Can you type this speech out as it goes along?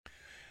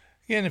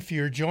And if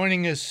you're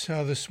joining us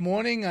this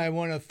morning, I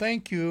want to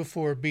thank you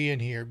for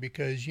being here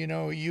because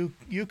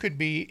you could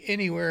be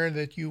anywhere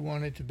that you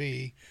wanted to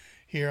be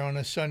here on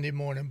a Sunday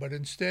morning, but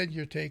instead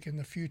you're taking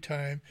a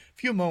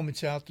few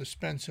moments out to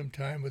spend some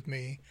time with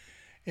me,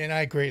 and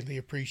I greatly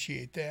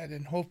appreciate that.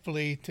 And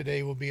hopefully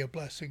today will be a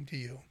blessing to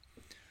you.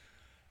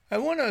 I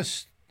want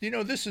us,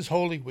 this is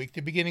Holy Week,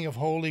 the beginning of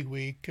Holy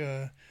Week.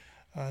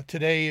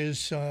 Today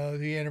is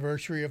the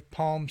anniversary of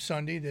Palm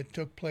Sunday that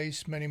took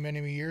place many,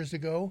 many years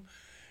ago.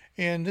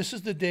 And this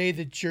is the day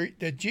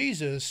that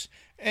Jesus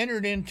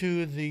entered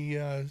into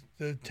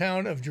the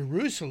town of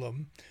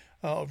Jerusalem,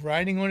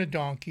 riding on a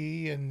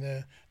donkey, and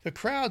the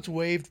crowds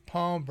waved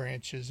palm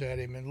branches at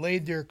him and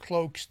laid their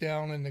cloaks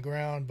down in the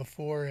ground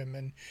before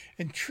him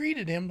and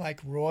treated him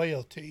like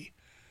royalty.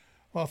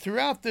 Well,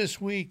 throughout this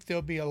week,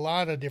 there'll be a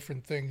lot of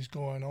different things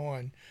going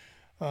on.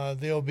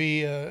 There'll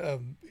be a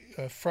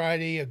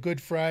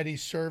Good Friday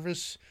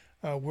service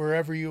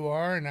wherever you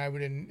are, and I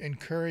would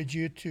encourage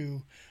you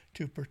to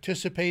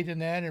participate in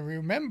that and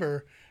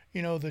remember,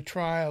 the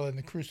trial and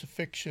the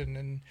crucifixion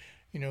and,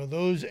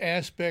 those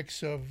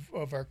aspects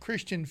of our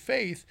Christian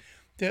faith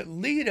that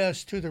lead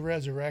us to the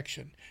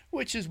resurrection,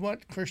 which is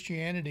what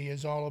Christianity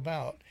is all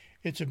about.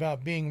 It's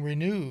about being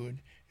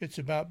renewed. It's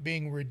about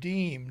being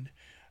redeemed.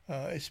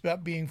 It's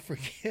about being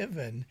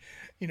forgiven,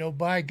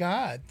 by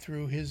God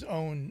through his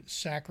own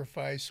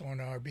sacrifice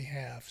on our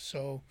behalf.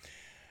 So,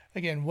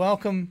 again,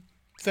 welcome.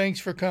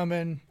 Thanks for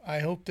coming. I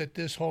hope that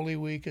this Holy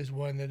Week is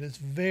one that is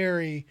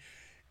very,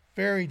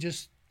 very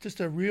just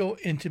a real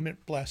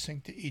intimate blessing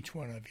to each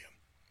one of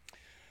you.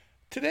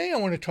 Today I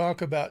want to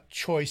talk about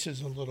choices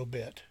a little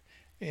bit.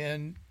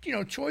 And,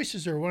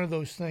 choices are one of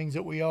those things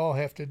that we all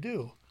have to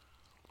do.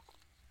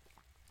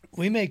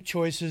 We make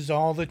choices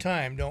all the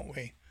time, don't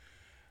we?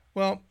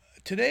 Well,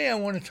 today I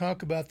want to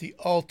talk about the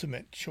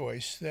ultimate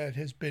choice that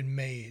has been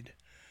made.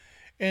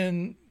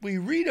 And we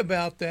read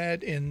about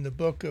that in the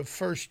book of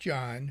 1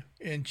 John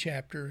in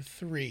chapter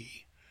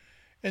 3.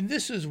 And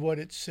this is what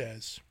it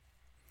says.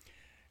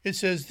 It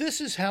says, "This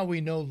is how we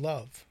know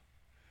love.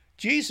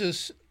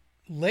 Jesus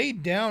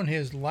laid down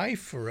his life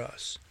for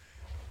us,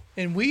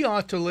 and we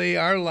ought to lay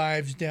our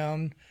lives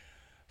down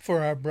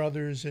for our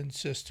brothers and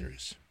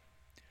sisters."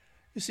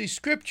 You see,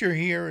 Scripture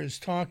here is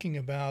talking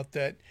about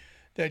that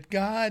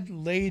God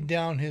laid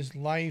down his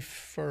life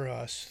for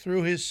us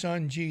through his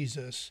Son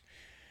Jesus,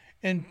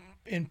 and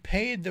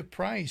paid the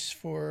price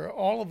for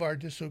all of our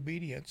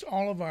disobedience,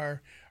 all of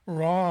our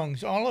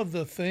wrongs, all of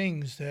the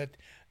things that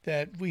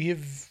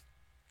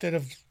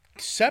have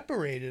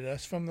separated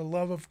us from the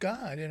love of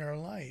God in our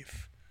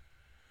life.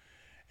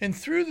 And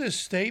through this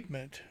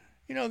statement,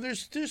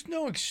 there's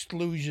no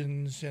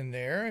exclusions in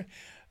there.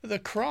 The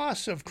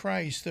cross of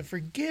Christ, the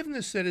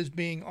forgiveness that is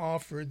being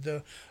offered,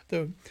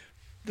 the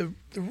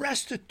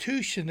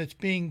restitution that's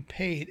being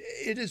paid,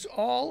 it is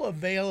all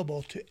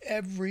available to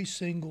every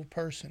single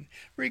person,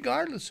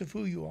 regardless of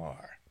who you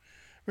are,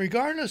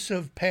 regardless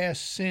of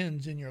past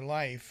sins in your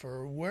life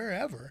or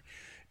wherever.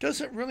 It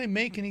doesn't really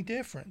make any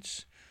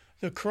difference.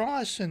 The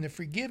cross and the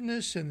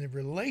forgiveness and the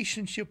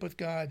relationship with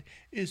God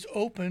is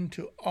open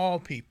to all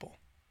people.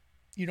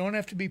 You don't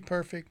have to be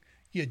perfect.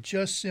 You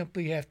just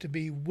simply have to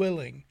be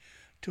willing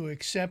to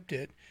accept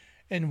it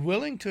and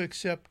willing to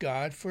accept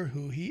God for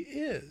who he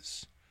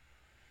is.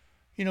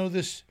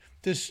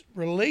 This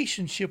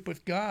relationship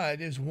with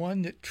God is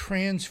one that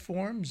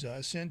transforms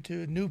us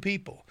into new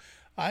people.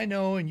 I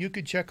know, and you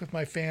could check with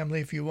my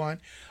family if you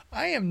want,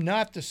 I am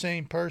not the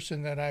same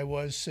person that I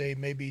was, say,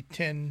 maybe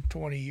 10,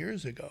 20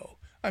 years ago.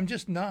 I'm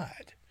just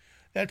not.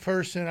 That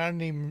person, I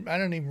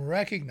don't even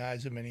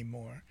recognize him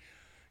anymore.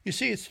 You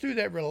see, it's through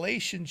that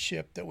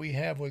relationship that we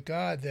have with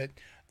God that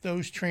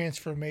those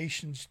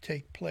transformations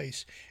take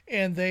place,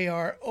 and they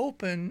are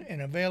open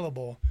and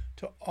available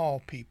to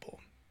all people.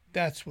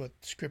 That's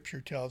what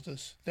Scripture tells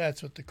us.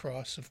 That's what the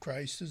cross of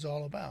Christ is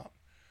all about.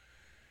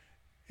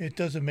 It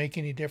doesn't make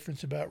any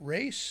difference about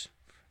race.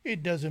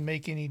 It doesn't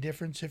make any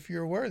difference if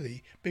you're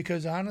worthy,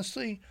 because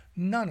honestly,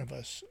 none of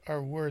us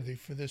are worthy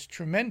for this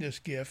tremendous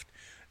gift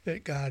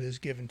that God has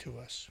given to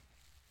us.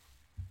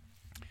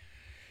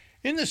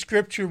 In the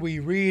Scripture, we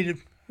read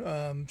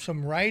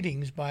some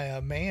writings by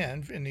a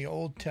man in the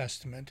Old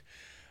Testament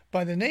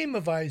by the name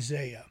of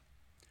Isaiah.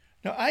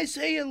 Now,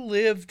 Isaiah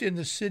lived in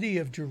the city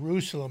of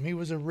Jerusalem. He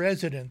was a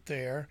resident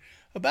there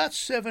about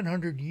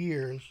 700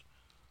 years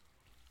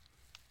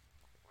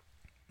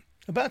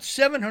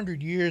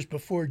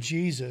before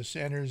Jesus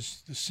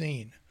enters the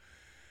scene.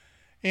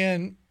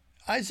 And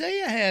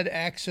Isaiah had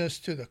access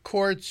to the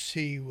courts.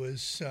 He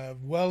was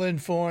well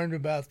informed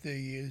about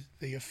the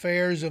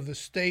affairs of the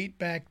state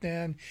back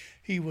then.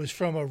 He was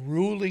from a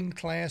ruling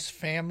class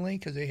family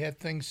because they had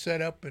things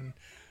set up in,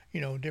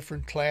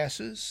 different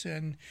classes.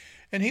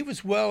 And he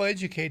was well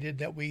educated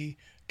that we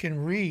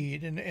can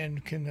read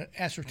and can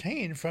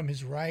ascertain from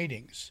his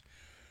writings.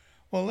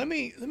 Well, let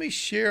me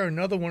share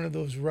another one of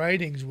those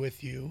writings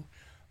with you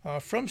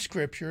from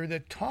Scripture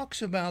that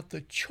talks about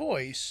the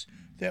choice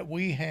that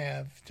we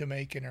have to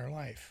make in our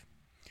life.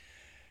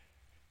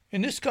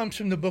 And this comes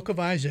from the book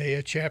of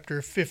Isaiah,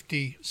 chapter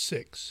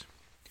 56.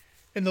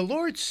 And the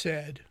Lord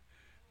said,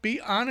 "Be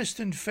honest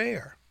and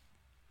fair.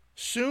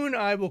 Soon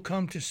I will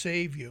come to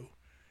save you,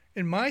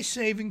 and my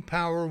saving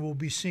power will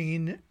be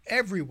seen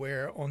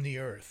everywhere on the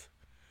earth.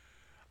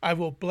 I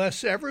will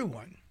bless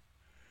everyone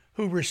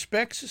who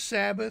respects the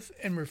Sabbath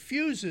and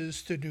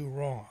refuses to do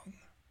wrong.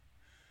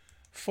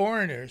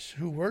 Foreigners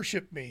who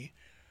worship me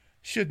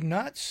should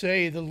not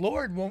say, 'The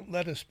Lord won't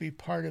let us be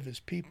part of his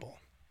people.'"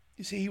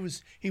 You see,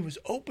 he was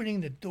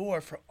opening the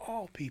door for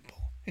all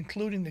people,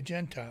 including the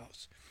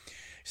Gentiles.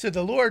 He said,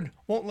 "The Lord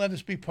won't let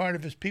us be part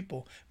of his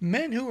people.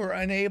 Men who are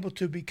unable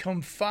to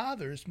become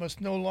fathers must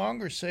no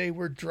longer say,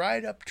 'We're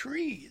dried up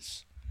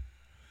trees.'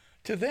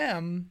 To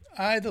them,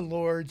 I, the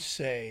Lord,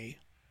 say,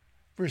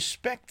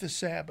 'Respect the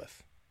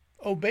Sabbath,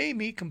 obey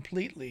me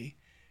completely,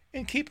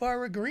 and keep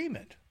our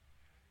agreement.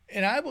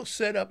 And I will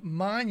set up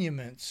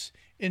monuments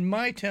in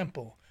my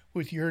temple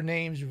with your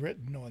names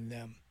written on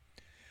them."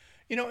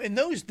 You know, in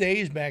those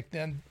days back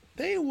then,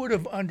 they would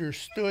have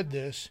understood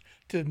this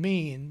to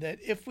mean that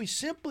if we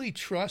simply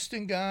trust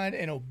in God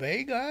and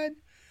obey God,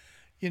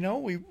 you know,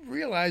 we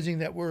realizing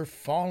that we're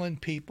fallen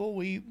people,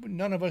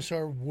 none of us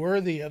are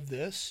worthy of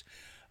this.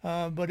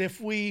 But if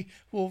we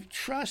will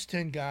trust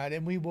in God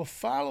and we will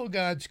follow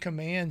God's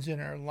commands in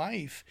our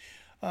life,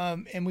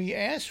 and we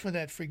ask for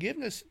that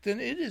forgiveness, then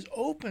it is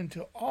open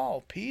to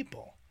all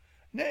people.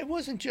 Now, it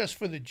wasn't just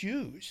for the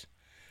Jews.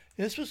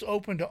 This was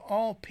open to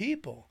all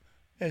people,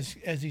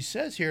 as he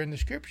says here in the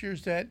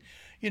scriptures, that,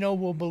 you know,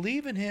 will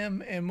believe in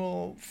him and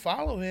will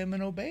follow him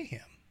and obey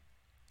him.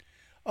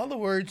 In other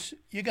words,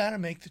 you got to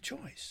make the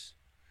choice.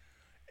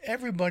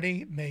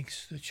 Everybody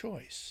makes the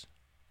choice.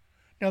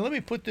 Now, let me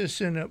put this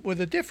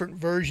with a different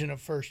version of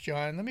 1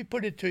 John. Let me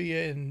put it to you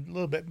in a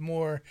little bit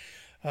more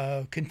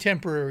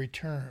contemporary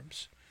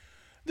terms.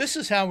 This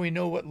is how we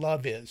know what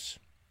love is.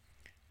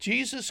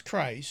 Jesus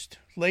Christ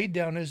laid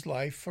down his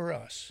life for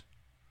us.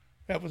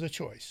 That was a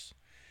choice.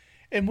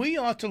 And we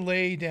ought to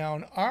lay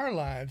down our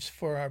lives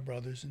for our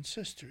brothers and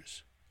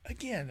sisters.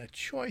 Again, a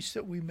choice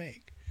that we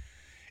make.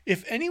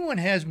 If anyone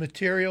has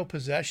material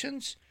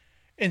possessions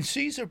and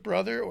sees a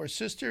brother or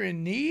sister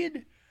in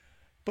need,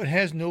 but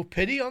has no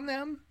pity on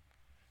them,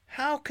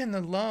 how can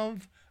the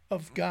love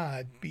of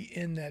God be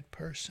in that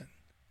person?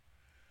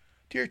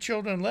 Dear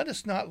children, let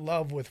us not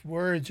love with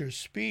words or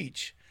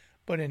speech,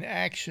 but in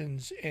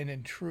actions and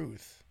in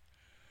truth.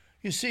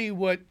 You see,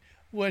 what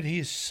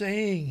he's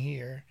saying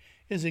here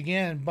is,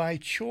 again, by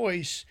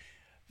choice,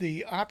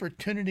 the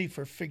opportunity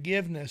for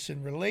forgiveness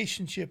and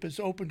relationship is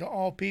open to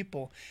all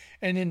people.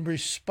 And in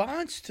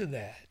response to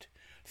that,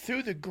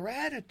 through the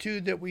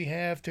gratitude that we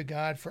have to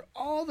God for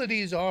all that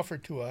he's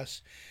offered to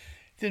us,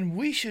 then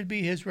we should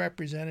be his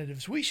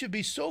representatives. We should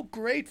be so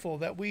grateful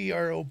that we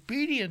are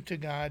obedient to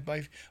God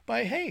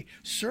by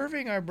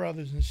serving our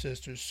brothers and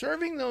sisters,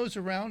 serving those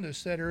around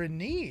us that are in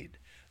need.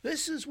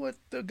 This is what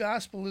the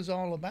gospel is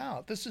all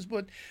about. This is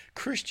what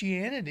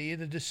Christianity,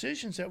 the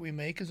decisions that we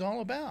make, is all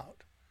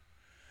about.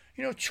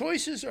 You know,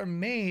 choices are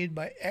made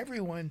by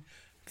everyone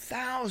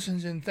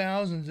thousands and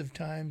thousands of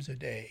times a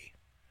day.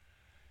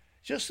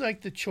 Just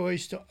like the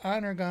choice to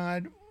honor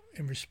God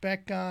and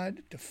respect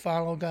God, to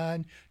follow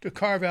God, to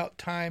carve out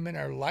time in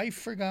our life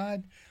for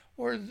God,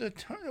 or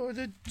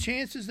the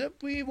chances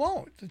that we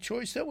won't, the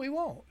choice that we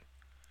won't.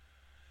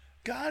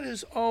 God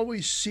is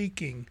always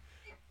seeking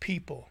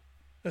people,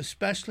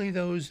 especially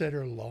those that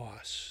are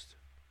lost.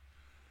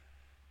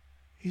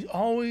 He's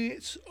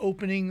always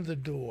opening the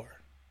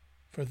door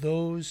for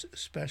those,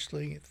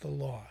 especially the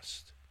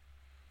lost.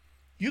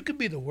 You can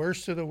be the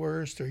worst of the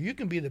worst, or you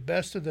can be the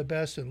best of the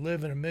best and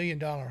live in $1 million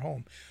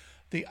home.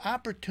 The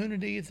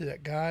opportunity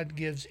that God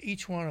gives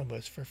each one of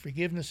us for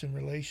forgiveness and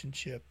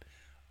relationship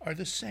are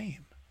the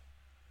same.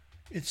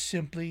 It's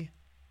simply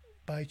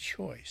by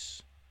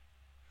choice.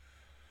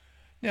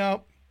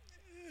 Now,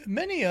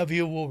 many of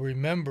you will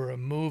remember a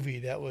movie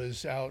that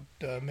was out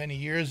many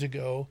years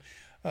ago.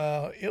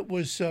 It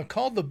was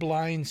called The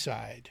Blind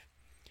Side.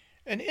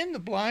 And in The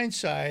Blind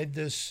Side,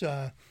 this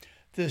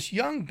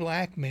young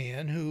black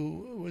man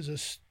who was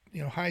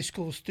a high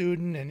school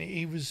student, and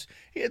he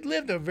had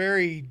lived a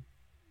very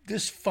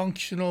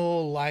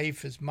dysfunctional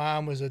life. His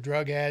mom was a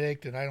drug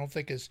addict, and I don't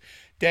think his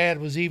dad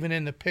was even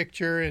in the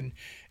picture, and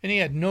he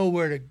had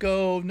nowhere to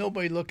go,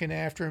 nobody looking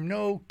after him,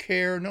 no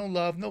care, no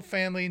love, no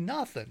family,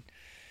 nothing.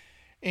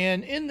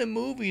 And in the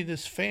movie,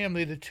 this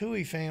family, the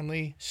Toohey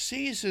family,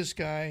 sees this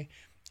guy,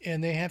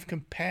 and they have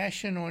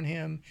compassion on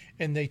him,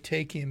 and they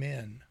take him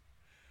in.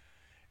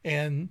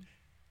 And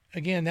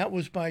again, that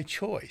was by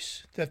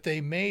choice that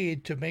they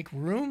made to make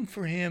room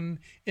for him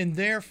in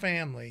their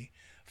family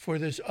for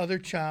this other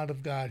child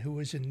of God who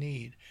was in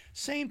need.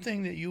 Same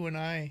thing that you and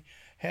I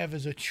have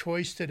as a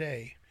choice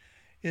today,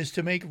 is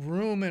to make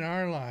room in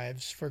our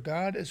lives for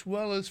God as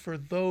well as for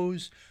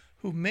those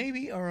who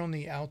maybe are on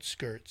the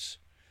outskirts.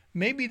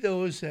 Maybe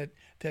those that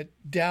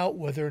doubt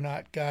whether or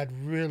not God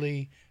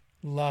really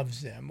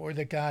loves them or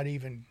that God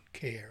even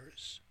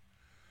cares.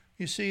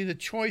 You see, the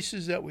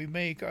choices that we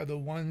make are the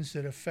ones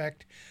that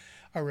affect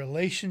our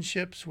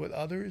relationships with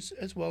others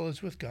as well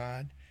as with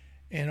God.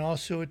 And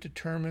also it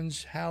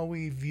determines how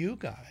we view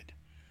God.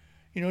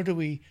 Do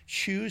we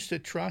choose to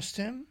trust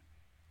him?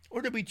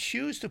 Or do we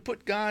choose to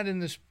put God in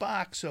this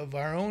box of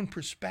our own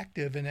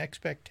perspective and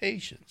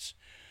expectations?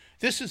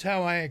 This is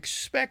how I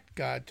expect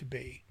God to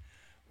be.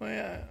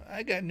 Well,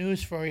 I got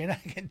news for you, and I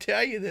can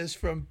tell you this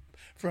from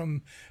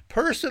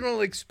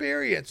personal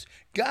experience.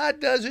 God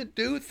doesn't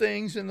do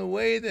things in the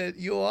way that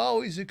you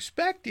always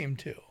expect him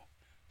to,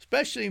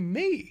 especially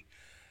me.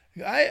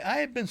 I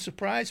have been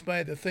surprised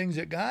by the things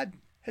that God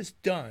has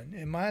done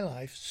in my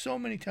life so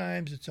many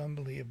times, it's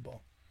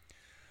unbelievable.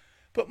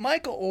 But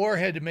Michael Oher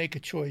had to make a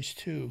choice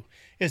too.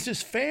 As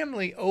his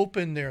family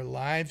opened their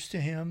lives to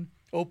him,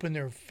 opened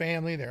their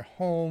family, their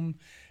home,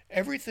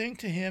 everything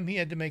to him, he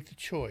had to make the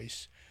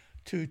choice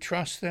to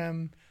trust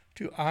them,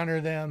 to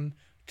honor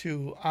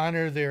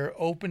their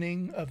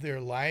opening of their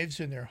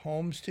lives and their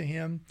homes to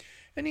him.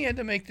 And he had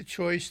to make the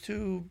choice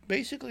to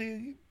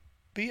basically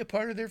be a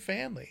part of their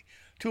family,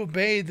 to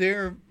obey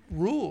their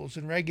rules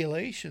and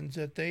regulations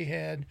that they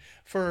had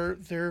for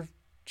their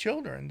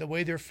children, the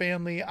way their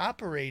family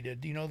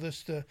operated,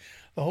 the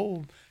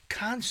whole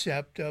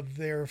concept of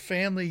their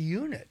family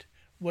unit,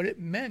 what it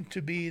meant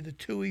to be the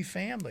Tuohy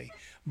family.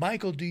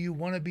 Michael, do you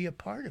want to be a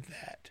part of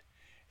that?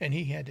 And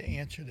he had to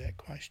answer that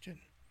question.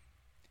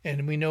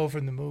 And we know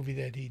from the movie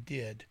that he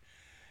did.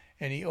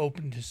 And he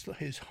opened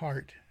his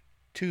heart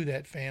to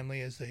that family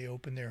as they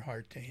opened their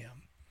heart to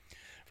him.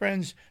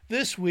 Friends,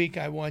 this week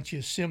I want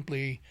you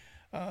simply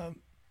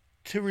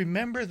to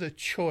remember the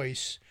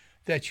choice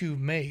that you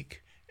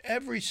make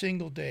every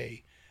single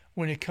day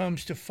when it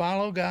comes to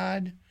follow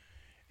God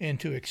and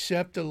to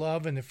accept the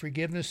love and the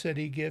forgiveness that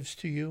he gives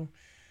to you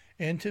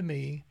and to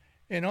me,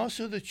 and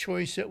also the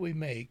choice that we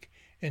make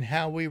in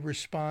how we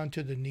respond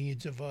to the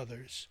needs of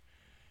others.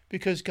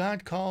 Because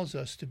God calls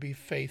us to be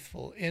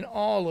faithful in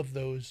all of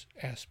those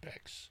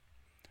aspects.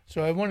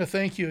 So I want to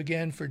thank you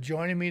again for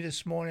joining me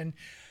this morning.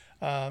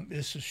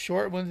 This is a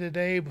short one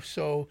today,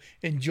 so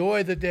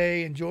enjoy the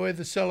day, enjoy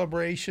the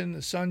celebration,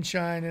 the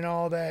sunshine and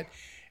all that.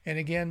 And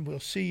again, we'll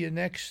see you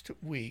next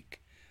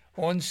week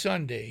on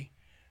Sunday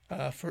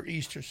for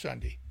Easter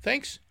Sunday.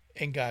 Thanks,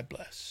 and God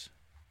bless.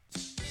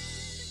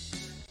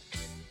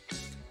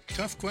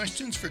 Tough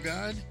Questions for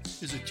God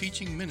is a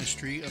teaching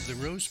ministry of the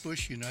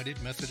Rosebush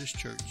United Methodist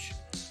Church,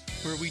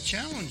 where we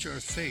challenge our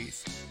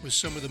faith with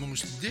some of the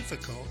most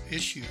difficult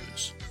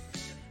issues.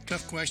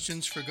 Tough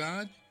Questions for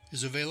God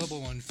is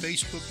available on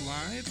Facebook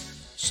Live,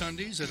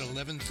 Sundays at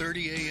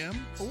 11:30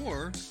 a.m.,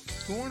 or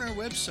go on our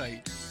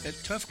website at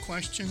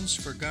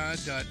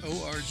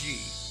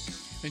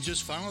toughquestionsforgod.org and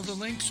just follow the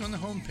links on the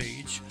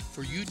homepage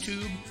for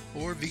YouTube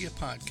or via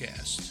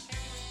podcast.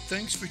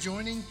 Thanks for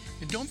joining,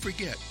 and don't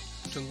forget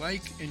to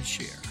like and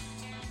share.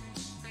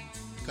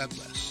 God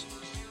bless.